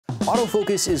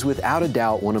Autofocus is without a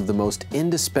doubt one of the most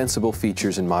indispensable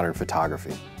features in modern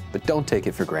photography, but don't take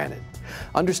it for granted.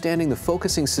 Understanding the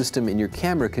focusing system in your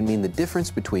camera can mean the difference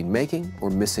between making or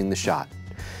missing the shot.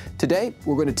 Today,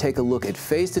 we're going to take a look at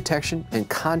phase detection and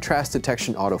contrast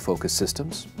detection autofocus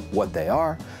systems, what they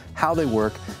are, how they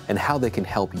work, and how they can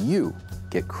help you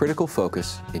get critical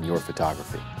focus in your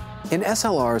photography. In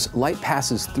SLRs, light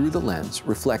passes through the lens,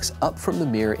 reflects up from the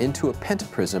mirror into a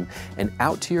pentaprism and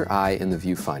out to your eye in the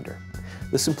viewfinder.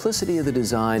 The simplicity of the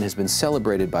design has been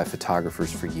celebrated by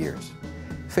photographers for years.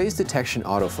 Phase detection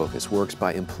autofocus works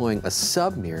by employing a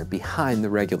sub-mirror behind the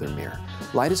regular mirror.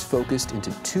 Light is focused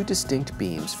into two distinct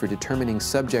beams for determining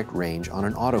subject range on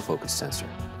an autofocus sensor.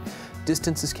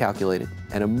 Distance is calculated,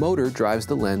 and a motor drives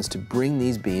the lens to bring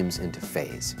these beams into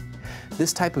phase.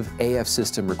 This type of AF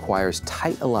system requires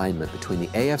tight alignment between the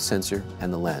AF sensor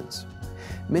and the lens.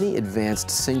 Many advanced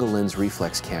single-lens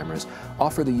reflex cameras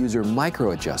offer the user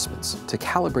micro-adjustments to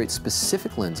calibrate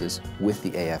specific lenses with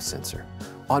the AF sensor.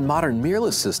 On modern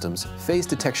mirrorless systems, phase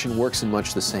detection works in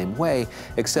much the same way,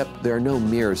 except there are no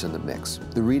mirrors in the mix.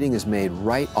 The reading is made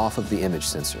right off of the image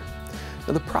sensor.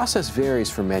 Now, the process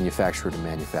varies from manufacturer to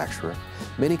manufacturer.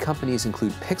 Many companies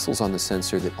include pixels on the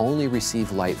sensor that only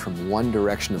receive light from one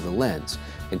direction of the lens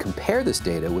and compare this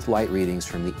data with light readings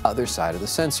from the other side of the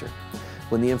sensor.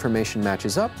 When the information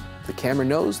matches up, the camera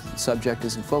knows that the subject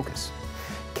is in focus.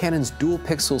 Canon's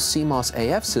dual-pixel CMOS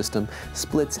AF system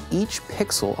splits each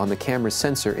pixel on the camera's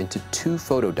sensor into two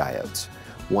photodiodes.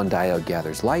 One diode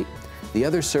gathers light, the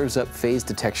other serves up phase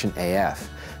detection AF,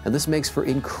 and this makes for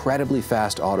incredibly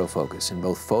fast autofocus in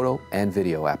both photo and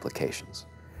video applications.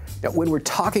 Now, when we're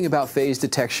talking about phase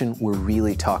detection, we're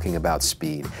really talking about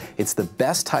speed. It's the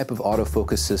best type of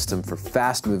autofocus system for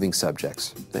fast-moving subjects.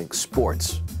 Think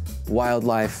sports,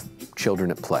 wildlife, children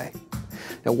at play.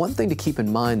 Now, one thing to keep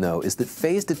in mind, though, is that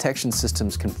phase detection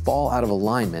systems can fall out of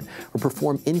alignment or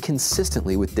perform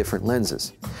inconsistently with different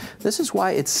lenses. This is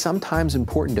why it's sometimes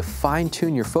important to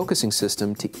fine-tune your focusing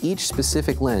system to each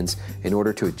specific lens in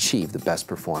order to achieve the best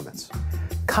performance.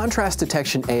 Contrast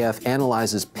detection AF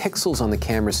analyzes pixels on the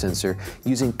camera sensor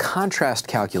using contrast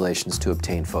calculations to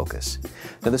obtain focus.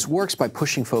 Now, this works by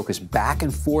pushing focus back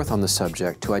and forth on the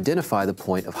subject to identify the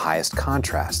point of highest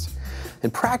contrast. In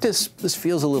practice, this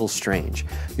feels a little strange.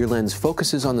 Your lens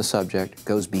focuses on the subject,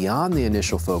 goes beyond the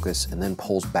initial focus, and then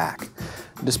pulls back.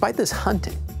 Despite this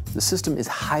hunting, the system is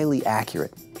highly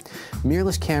accurate.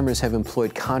 Mirrorless cameras have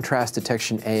employed contrast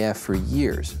detection AF for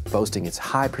years, boasting its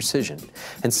high precision,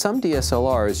 and some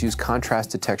DSLRs use contrast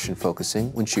detection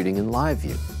focusing when shooting in live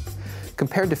view.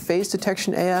 Compared to phase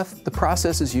detection AF, the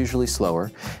process is usually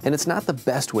slower, and it's not the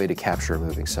best way to capture a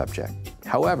moving subject.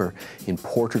 However, in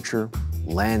portraiture,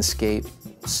 landscape,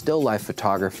 still life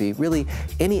photography, really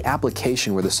any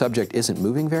application where the subject isn't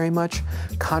moving very much,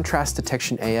 contrast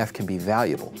detection AF can be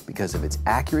valuable because of its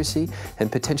accuracy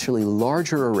and potentially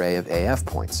larger array of AF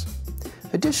points.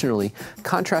 Additionally,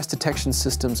 contrast detection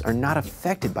systems are not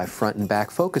affected by front and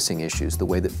back focusing issues the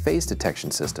way that phase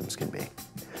detection systems can be.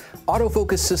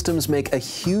 Autofocus systems make a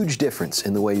huge difference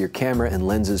in the way your camera and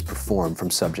lenses perform from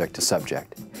subject to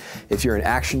subject. If you're an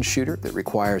action shooter that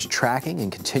requires tracking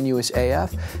and continuous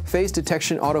AF, phase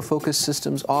detection autofocus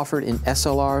systems offered in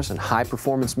SLRs and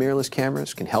high-performance mirrorless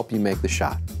cameras can help you make the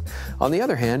shot. On the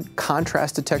other hand,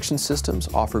 contrast detection systems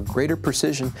offer greater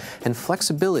precision and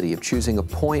flexibility of choosing a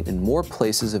point in more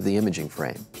places of the imaging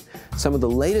frame. Some of the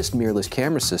latest mirrorless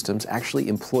camera systems actually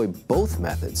employ both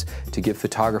methods to give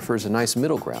photographers a nice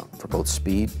middle ground for both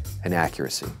speed and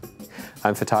accuracy.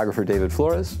 I'm photographer David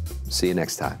Flores. See you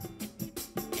next time.